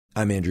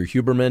I'm Andrew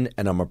Huberman,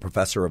 and I'm a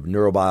professor of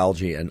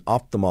neurobiology and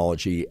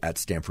ophthalmology at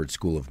Stanford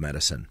School of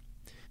Medicine.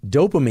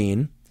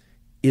 Dopamine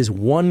is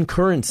one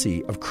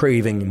currency of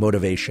craving,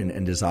 motivation,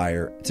 and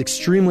desire. It's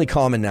extremely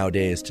common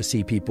nowadays to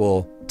see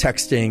people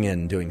texting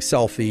and doing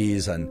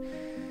selfies and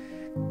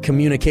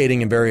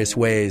communicating in various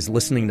ways,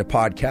 listening to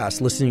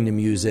podcasts, listening to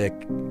music,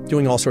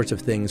 doing all sorts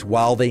of things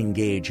while they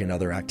engage in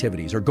other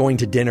activities, or going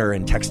to dinner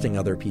and texting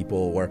other people,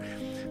 or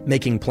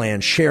making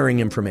plans,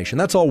 sharing information.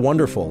 That's all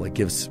wonderful. It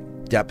gives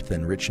depth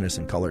and richness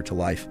and color to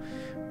life.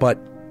 But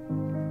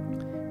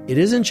it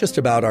isn't just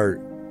about our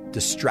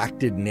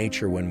distracted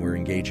nature when we're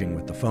engaging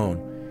with the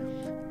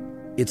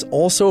phone. It's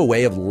also a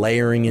way of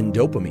layering in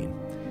dopamine.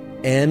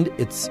 And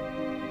it's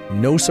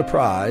no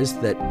surprise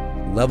that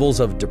levels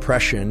of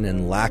depression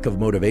and lack of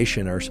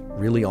motivation are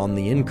really on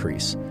the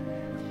increase.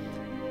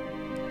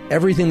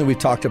 Everything that we've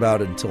talked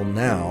about until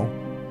now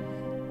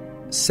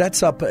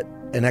sets up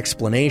an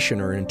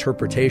explanation or an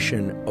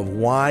interpretation of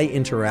why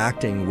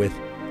interacting with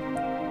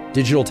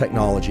digital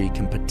technology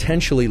can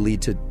potentially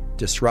lead to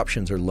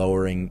disruptions or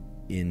lowering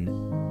in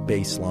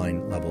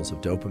baseline levels of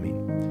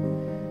dopamine.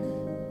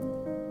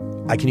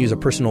 I can use a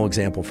personal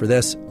example for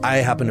this. I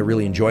happen to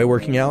really enjoy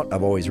working out.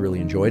 I've always really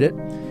enjoyed it.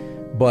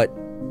 But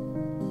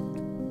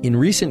in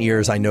recent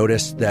years, I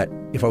noticed that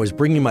if I was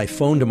bringing my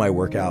phone to my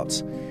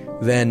workouts,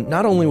 then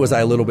not only was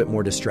I a little bit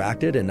more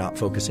distracted and not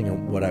focusing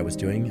on what I was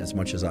doing as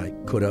much as I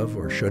could have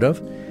or should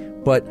have,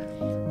 but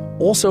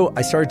also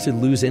I started to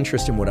lose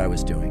interest in what I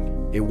was doing.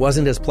 It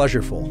wasn't as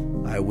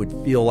pleasurable. I would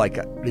feel like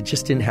it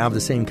just didn't have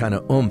the same kind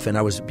of oomph, and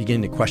I was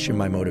beginning to question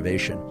my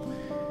motivation.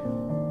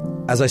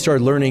 As I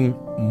started learning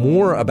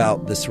more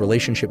about this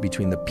relationship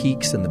between the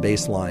peaks and the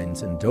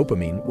baselines in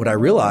dopamine, what I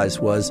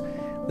realized was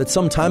that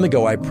some time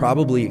ago I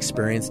probably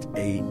experienced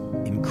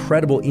an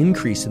incredible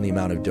increase in the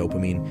amount of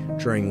dopamine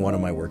during one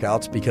of my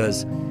workouts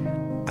because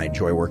I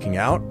enjoy working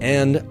out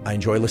and I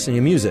enjoy listening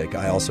to music.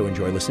 I also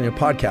enjoy listening to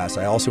podcasts.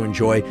 I also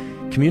enjoy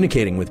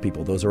communicating with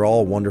people. Those are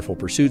all wonderful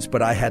pursuits,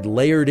 but I had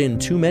layered in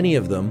too many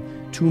of them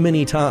too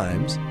many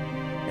times,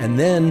 and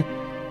then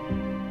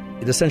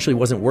it essentially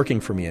wasn't working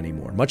for me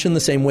anymore. Much in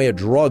the same way a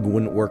drug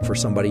wouldn't work for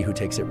somebody who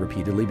takes it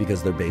repeatedly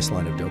because their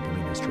baseline of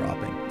dopamine is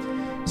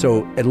dropping.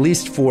 So at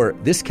least for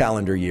this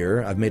calendar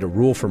year, I've made a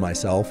rule for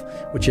myself,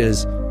 which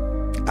is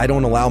I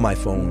don't allow my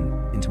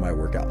phone into my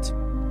workouts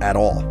at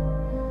all.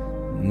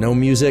 No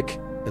music,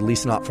 at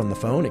least not from the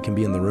phone. It can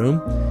be in the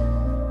room.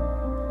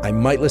 I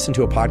might listen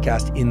to a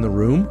podcast in the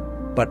room,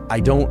 but I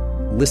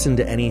don't listen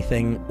to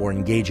anything or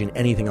engage in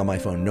anything on my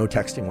phone. No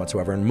texting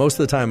whatsoever. And most of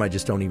the time, I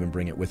just don't even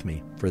bring it with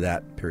me for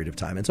that period of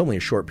time. It's only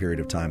a short period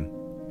of time.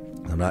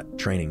 I'm not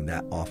training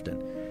that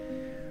often.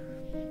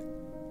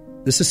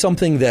 This is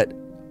something that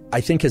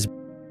I think has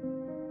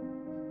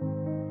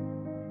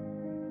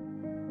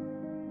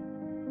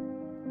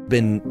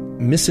been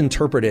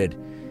misinterpreted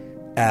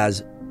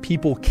as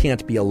people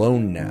can't be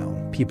alone now.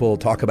 People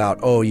talk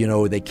about,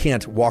 they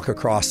can't walk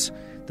across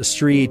the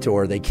street,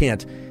 or they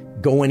can't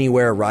go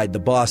anywhere, ride the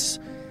bus,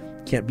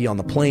 can't be on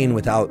the plane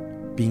without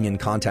being in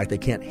contact. They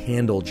can't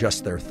handle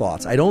just their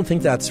thoughts. I don't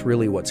think that's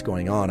really what's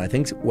going on. I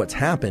think what's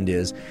happened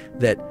is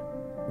that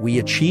we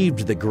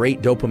achieved the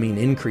great dopamine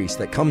increase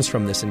that comes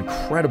from this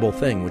incredible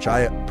thing, which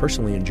I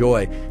personally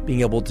enjoy,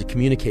 being able to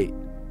communicate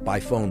by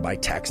phone, by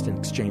text, and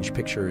exchange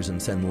pictures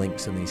and send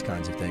links and these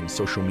kinds of things,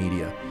 social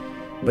media.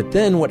 But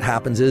then what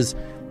happens is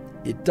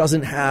it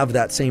doesn't have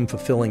that same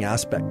fulfilling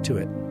aspect to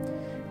it.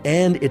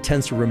 And it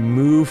tends to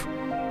remove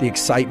the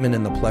excitement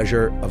and the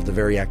pleasure of the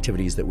very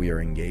activities that we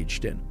are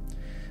engaged in.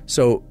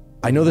 So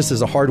I know this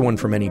is a hard one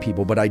for many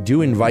people, but I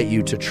do invite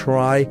you to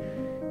try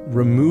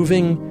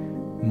removing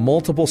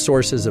multiple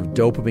sources of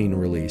dopamine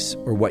release,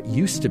 or what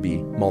used to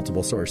be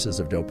multiple sources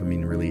of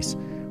dopamine release,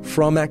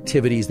 from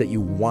activities that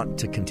you want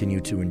to continue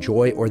to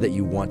enjoy or that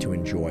you want to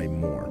enjoy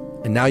more.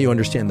 And now you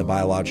understand the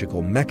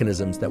biological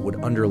mechanisms that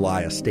would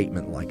underlie a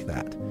statement like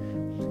that.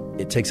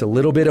 It takes a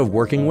little bit of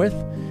working with.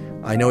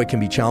 I know it can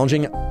be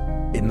challenging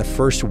in the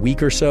first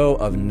week or so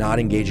of not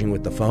engaging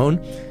with the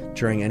phone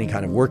during any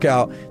kind of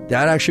workout.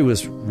 That actually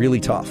was really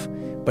tough.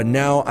 But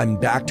now I'm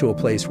back to a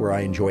place where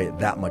I enjoy it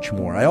that much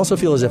more. I also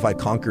feel as if I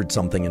conquered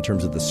something in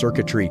terms of the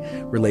circuitry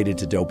related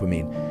to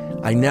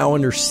dopamine. I now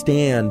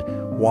understand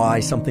why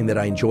something that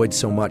I enjoyed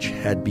so much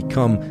had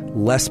become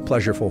less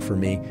pleasurable for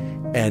me.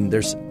 And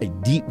there's a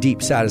deep,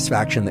 deep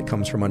satisfaction that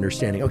comes from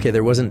understanding, okay,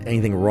 there wasn't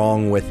anything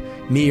wrong with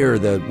me or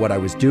what I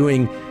was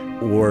doing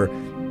or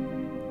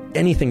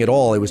anything at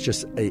all. It was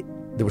just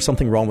there was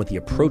something wrong with the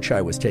approach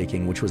I was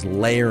taking, which was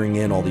layering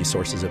in all these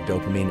sources of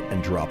dopamine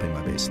and dropping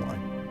my baseline.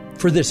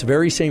 For this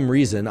very same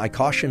reason, I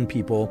caution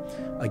people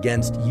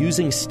against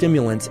using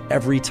stimulants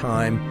every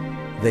time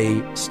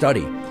they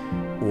study,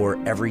 or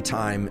every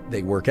time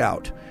they work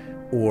out,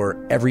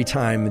 or every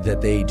time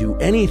that they do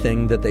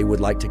anything that they would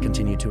like to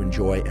continue to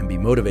enjoy and be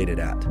motivated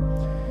at.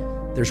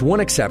 There's one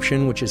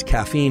exception, which is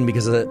caffeine,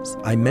 because as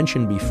I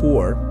mentioned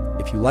before,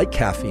 if you like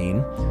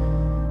caffeine,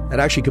 that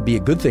actually could be a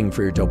good thing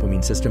for your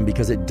dopamine system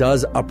because it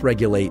does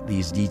upregulate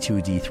these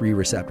D2, D3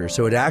 receptors.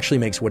 So it actually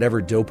makes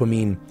whatever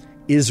dopamine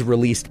is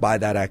released by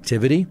that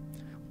activity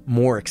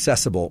more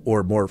accessible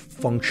or more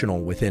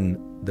functional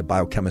within the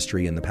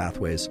biochemistry and the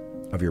pathways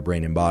of your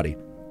brain and body.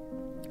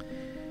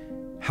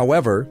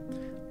 However,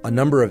 a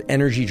number of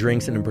energy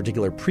drinks, and in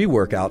particular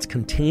pre-workouts,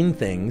 contain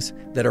things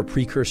that are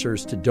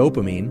precursors to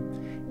dopamine,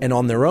 and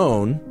on their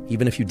own,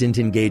 even if you didn't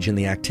engage in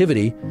the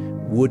activity,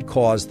 would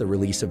cause the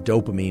release of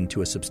dopamine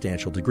to a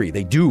substantial degree.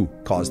 They do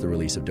cause the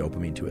release of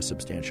dopamine to a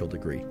substantial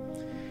degree.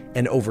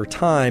 And over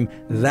time,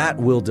 that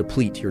will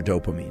deplete your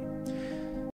dopamine.